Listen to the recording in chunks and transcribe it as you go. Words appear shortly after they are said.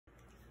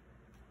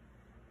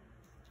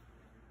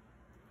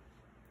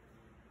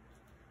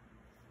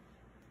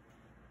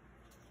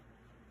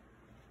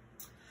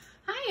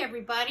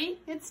everybody,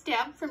 it's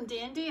Deb from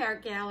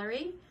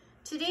DnDArtGallery.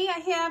 Today I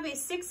have a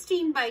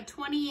 16 by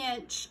 20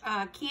 inch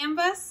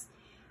canvas.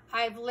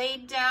 I've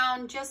laid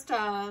down just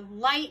a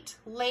light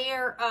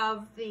layer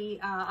of the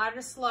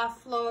Artist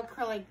Loft Flow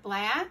Acrylic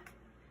Black.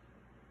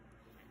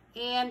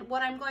 And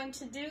what I'm going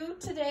to do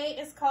today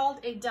is called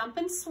a dump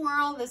and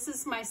swirl. This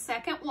is my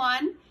second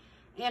one,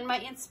 and my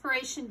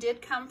inspiration did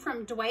come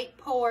from Dwight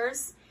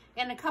Poers.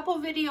 And a couple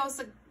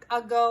videos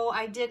ago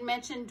I did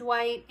mention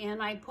Dwight,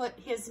 and I put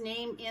his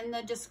name in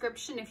the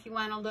description if you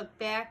want to look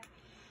back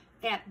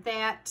at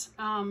that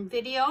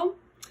video.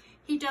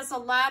 He does a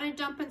lot of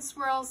dump and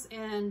swirls,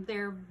 and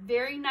they're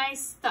very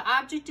nice. The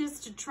object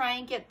is to try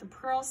and get the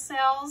pearl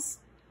cells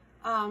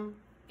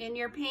in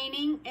your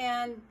painting,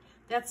 and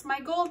that's my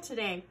goal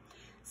today.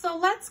 So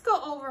let's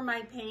go over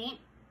my paint.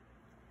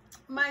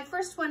 My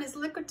first one is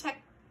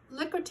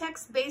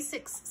Liquitex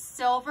Basics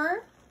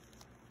Silver.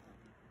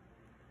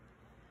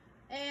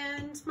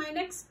 And my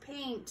next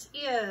paint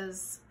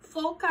is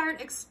FolkArt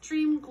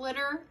Extreme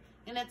Glitter,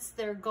 and it's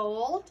their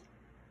gold.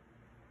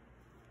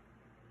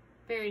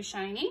 Very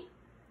shiny.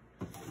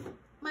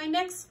 My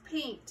next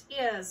paint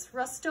is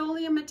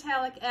Rustoleum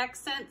Metallic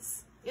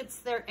Accents. It's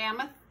their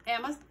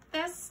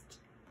amethyst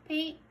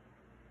paint.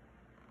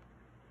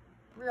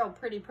 Real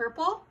pretty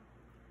purple.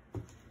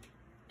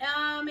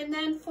 And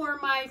then for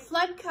my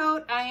flood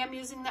coat, I am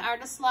using the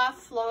Artist Loft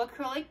Flow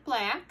Acrylic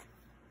Black.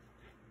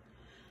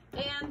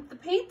 And the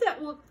paint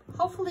that will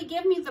hopefully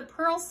give me the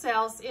pearl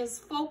cells is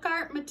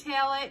FolkArt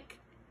Metallic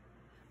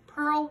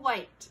Pearl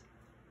White.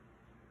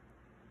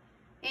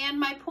 And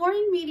my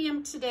pouring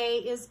medium today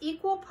is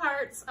equal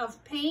parts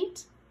of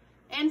paint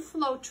and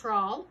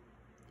Floetrol.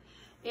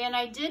 And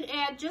I did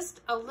add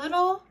just a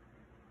little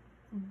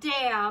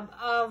dab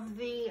of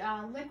the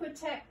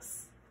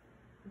Liquitex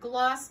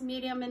Gloss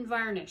Medium and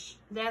Varnish.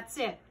 That's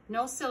it,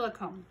 no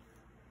silicone.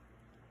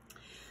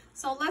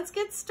 So let's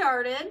get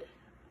started.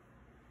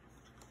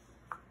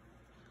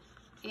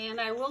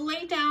 And I will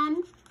lay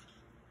down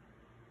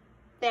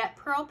that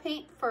pearl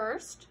paint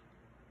first.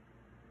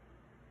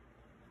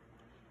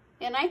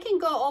 And I can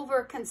go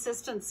over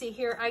consistency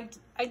here.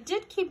 I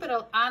did keep it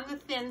on the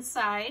thin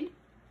side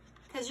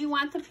because you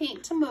want the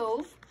paint to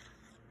move.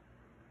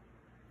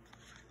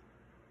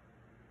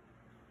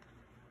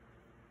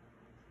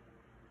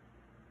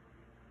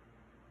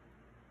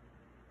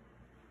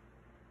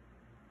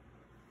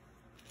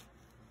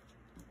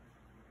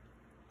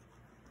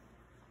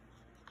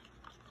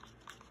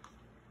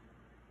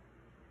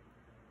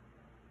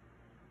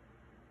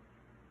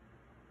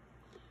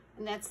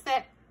 And that's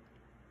that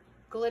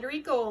glittery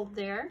gold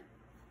there.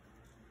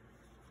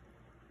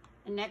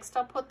 And next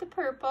I'll put the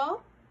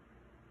purple.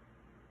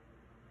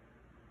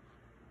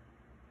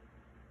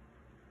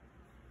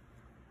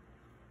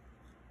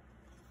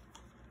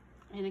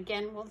 And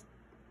again,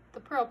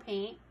 the pearl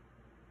paint.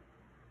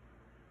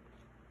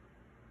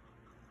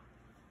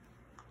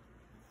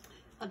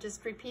 I'll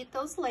just repeat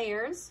those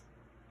layers.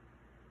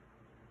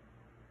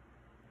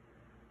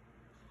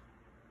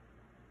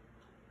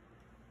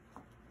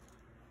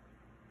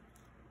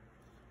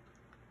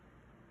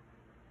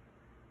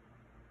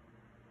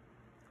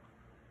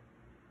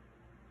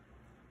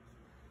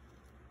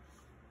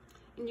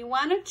 And you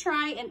want to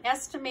try and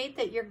estimate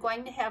that you're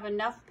going to have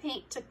enough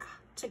paint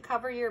to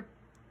cover your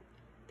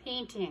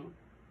painting.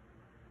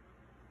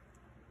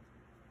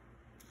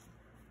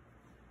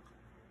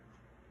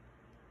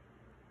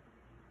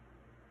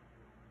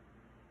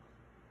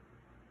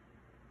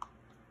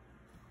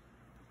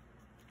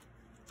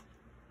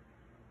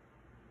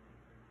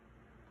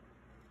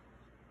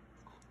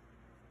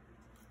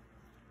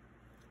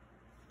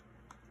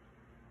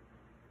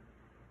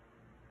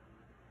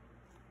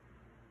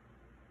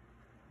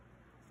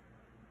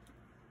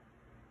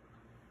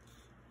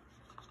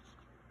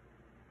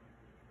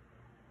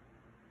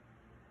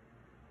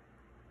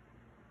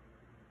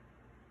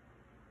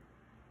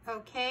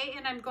 Okay,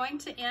 and I'm going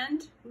to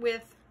end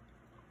with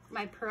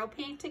my pearl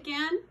paint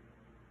again.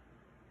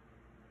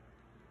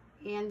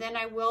 And then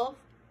I will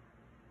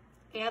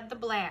add the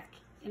black.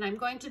 And I'm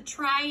going to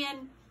try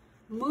and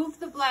move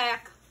the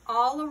black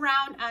all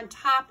around on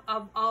top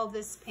of all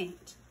this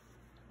paint.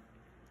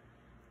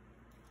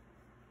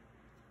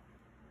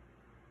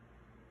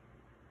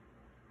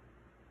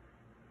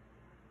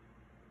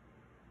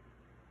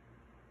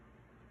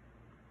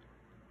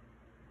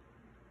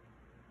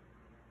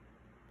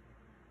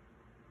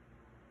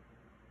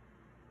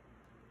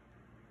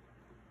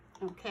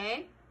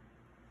 Okay,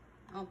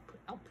 I'll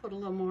put a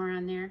little more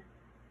on there.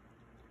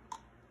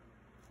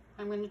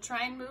 I'm going to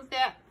try and move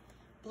that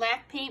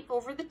black paint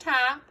over the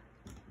top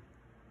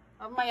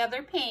of my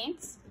other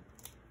paints.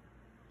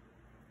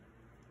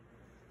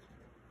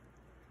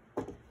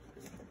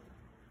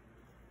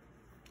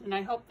 And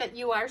I hope that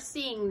you are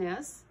seeing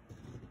this.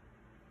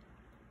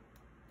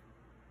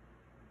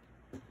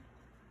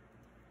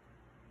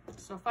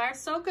 So far,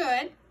 so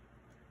good.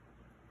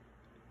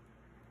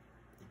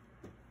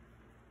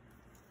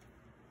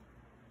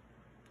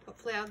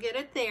 Hopefully I'll get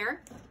it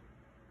there.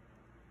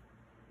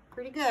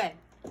 Pretty good.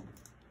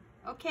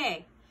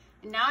 Okay,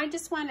 and now I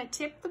just want to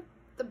tip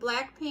the the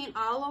black paint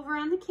all over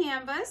on the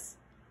canvas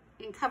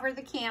and cover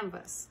the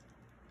canvas.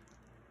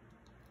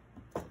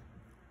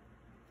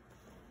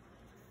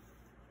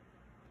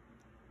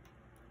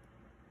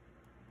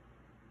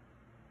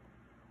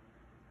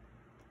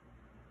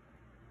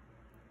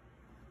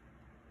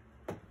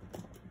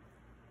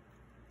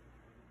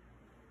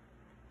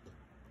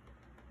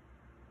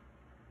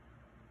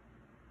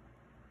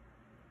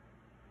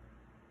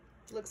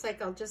 Looks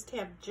like I'll just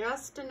have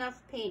just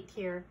enough paint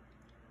here.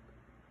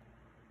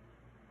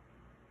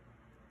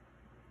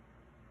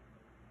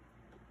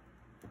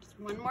 Just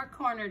one more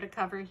corner to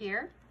cover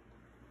here.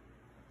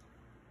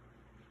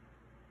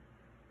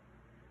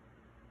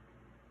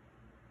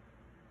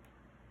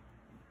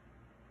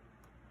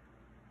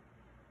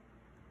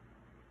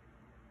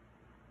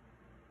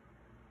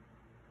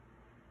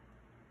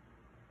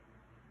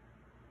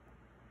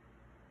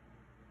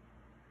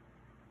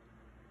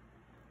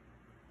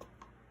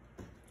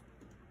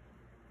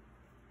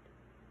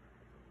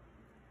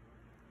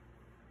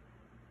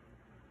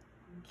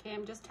 Okay,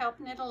 I'm just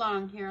helping it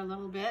along here a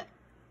little bit.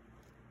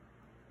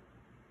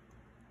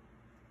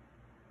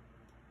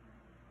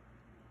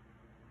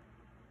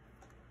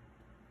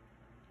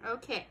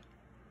 Okay,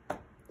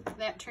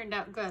 that turned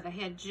out good. I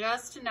had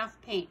just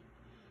enough paint.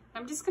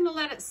 I'm just going to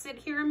let it sit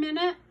here a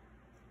minute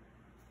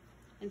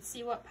and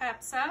see what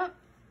pops up.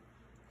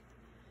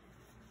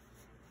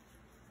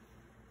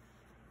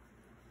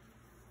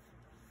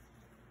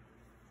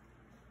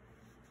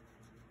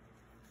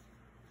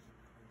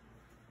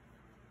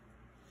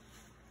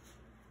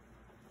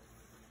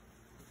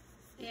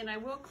 And I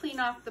will clean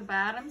off the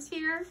bottoms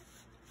here,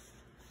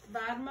 the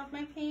bottom of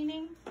my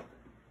painting.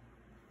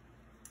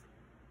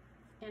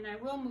 And I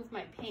will move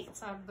my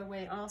paints out of the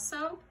way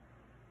also,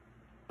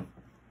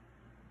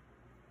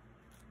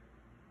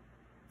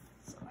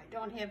 so I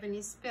don't have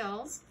any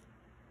spills.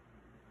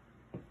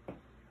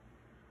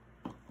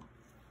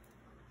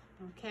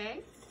 Okay.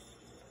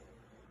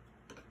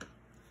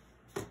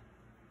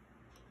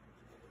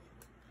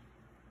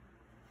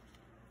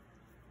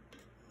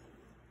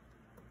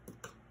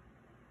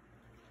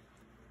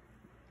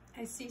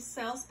 I see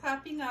cells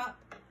popping up,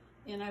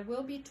 and I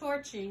will be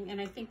torching, and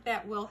I think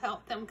that will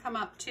help them come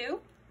up too.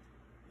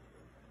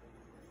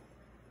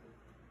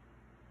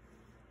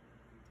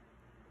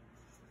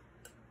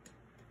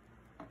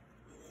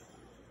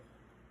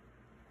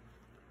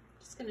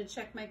 Just going to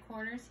check my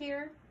corners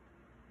here.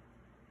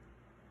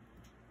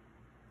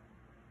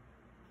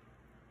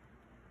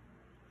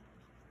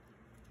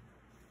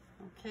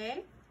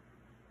 Okay.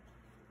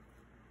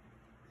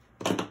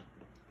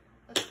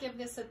 Let's give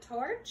this a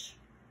torch.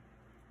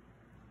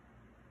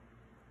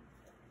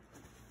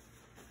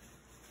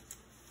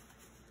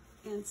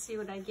 And see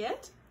what I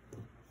get.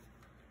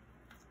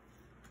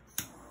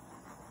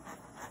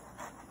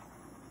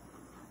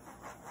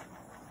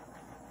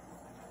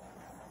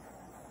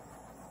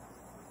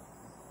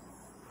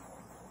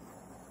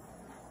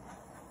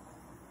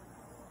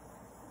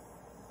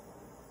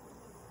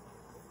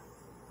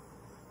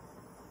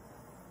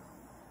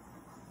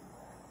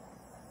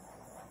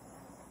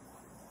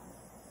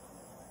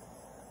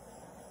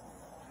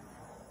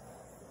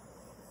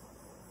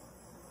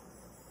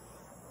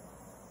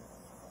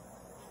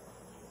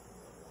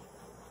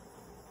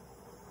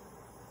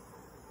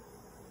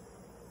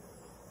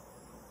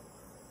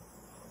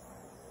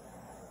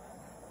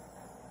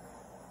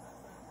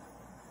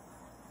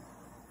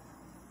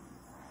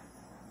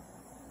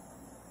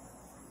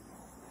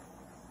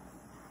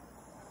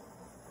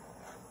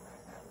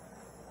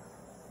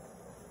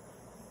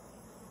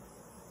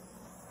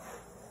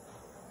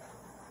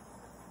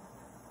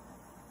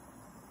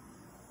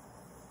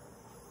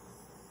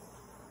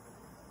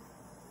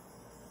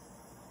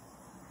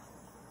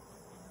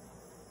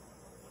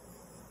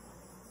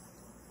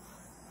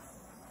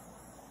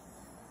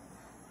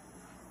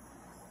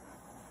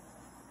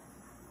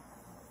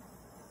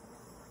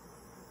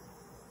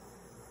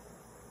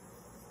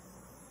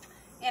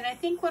 And I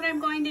think what I'm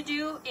going to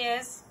do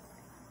is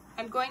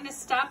I'm going to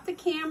stop the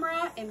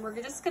camera, and we're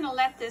just going to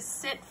let this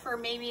sit for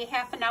maybe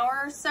half an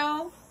hour or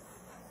so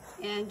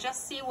and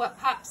just see what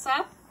pops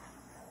up,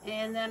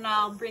 and then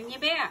I'll bring you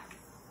back.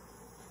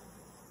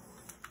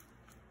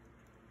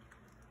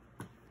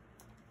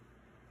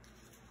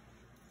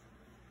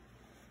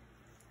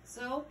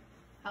 So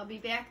I'll be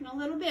back in a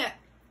little bit.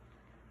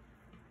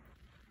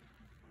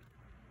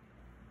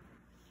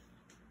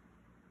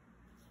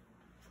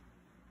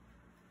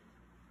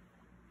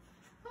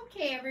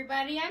 Okay,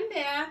 everybody, I'm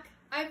back.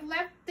 I've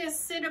left this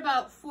sit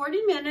about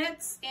 40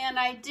 minutes, and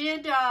I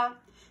did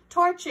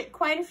torch it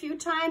quite a few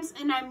times,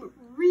 and I'm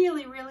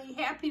really, really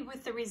happy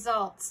with the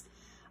results.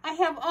 I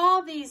have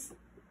all these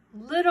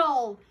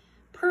little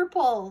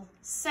purple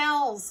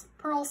cells,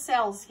 pearl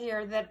cells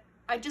here that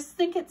I just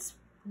think it's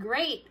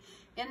great.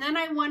 And then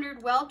I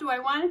wondered, well, do I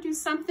want to do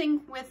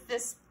something with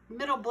this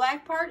middle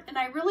black part? And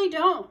I really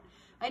don't.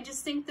 I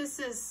just think this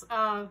is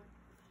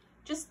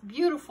just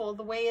beautiful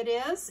the way it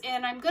is,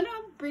 and I'm gonna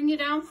bring you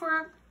down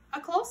for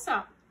a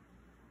close-up.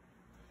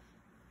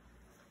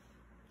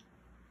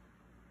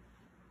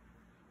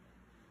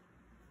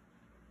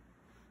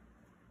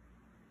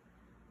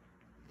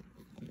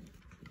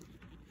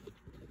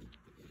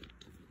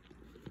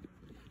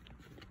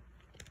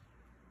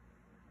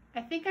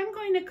 think I'm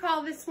going to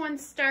call this one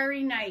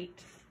Starry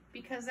Night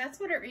because that's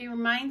what it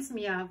reminds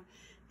me of.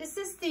 This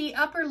is the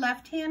upper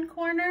left-hand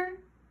corner.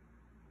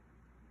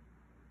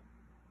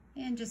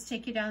 And just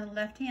take you down the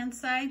left-hand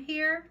side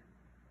here.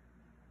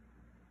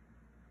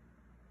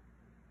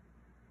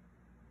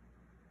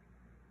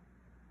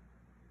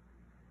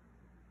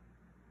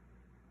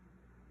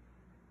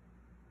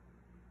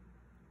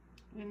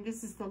 And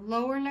this is the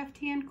lower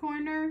left-hand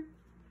corner.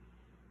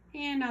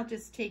 And I'll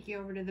just take you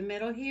over to the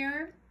middle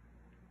here.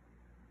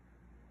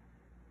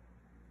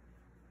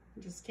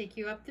 Just take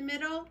you up the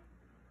middle.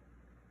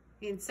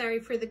 And sorry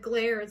for the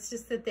glare, it's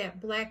just that that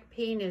black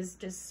paint is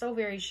just so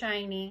very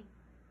shiny.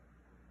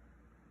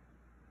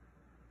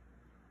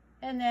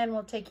 And then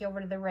we'll take you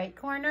over to the right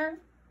corner.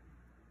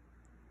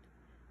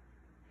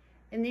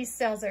 And these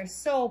cells are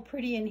so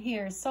pretty in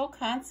here, so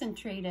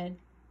concentrated.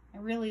 I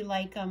really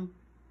like them.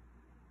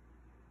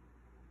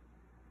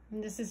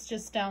 And this is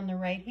just down the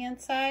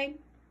right-hand side.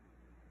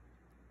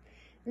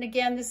 And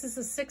again, this is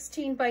a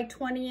 16 by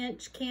 20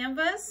 inch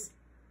canvas.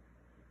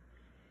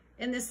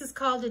 And this is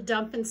called a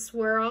dump and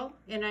swirl.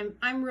 And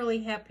I'm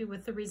really happy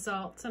with the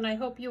results, and I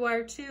hope you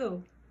are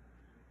too.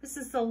 This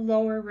is the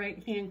lower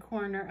right-hand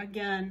corner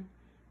again.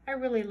 I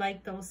really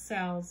like those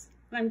cells.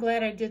 I'm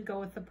glad I did go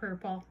with the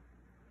purple.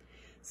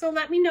 So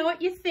let me know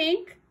what you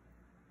think.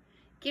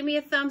 Give me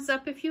a thumbs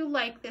up if you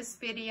like this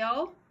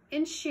video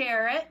and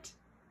share it.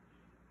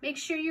 Make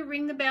sure you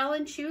ring the bell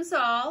and choose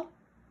all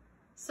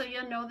so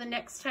you'll know the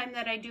next time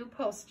that I do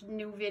post a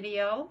new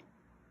video.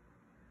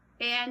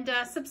 And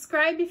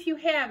subscribe if you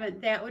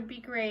haven't, that would be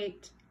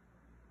great.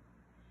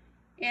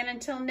 And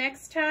until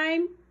next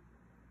time,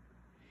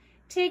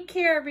 take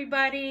care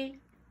everybody,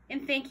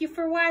 and thank you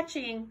for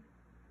watching.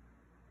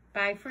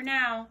 Bye for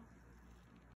now.